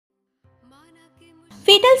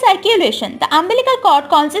fetal circulation. The umbilical cord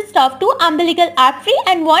consists of two umbilical artery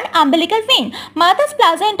and one umbilical vein. Mother's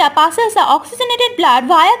placenta passes the oxygenated blood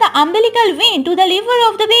via the umbilical vein to the liver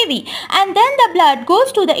of the baby, and then the blood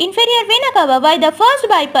goes to the inferior vena cava by the first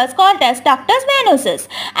bypass called as ductus venosus,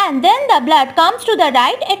 and then the blood comes to the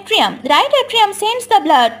right atrium. Right atrium sends the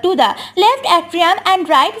blood to the left atrium and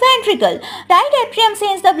right ventricle. Right atrium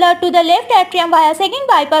sends the blood to the left atrium via second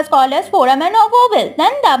bypass called as foramen ovale.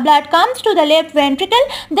 Then the blood comes to the left ventricle,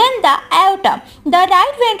 then the aorta. The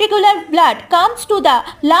right ventricular blood comes to the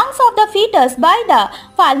lungs of the fetus by the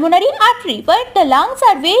pulmonary artery, but the lungs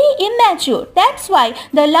are very immature. That's why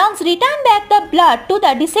the lungs return back the blood to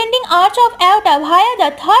the descending arch of aorta via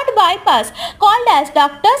the third bypass called as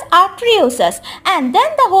ductus arteriosus, and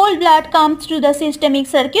then the whole blood comes to the systemic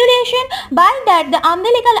circulation. By that, the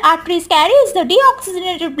umbilical arteries carries the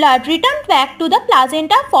deoxygenated blood returned back to the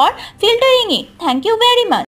placenta for filtering it. Thank you very much.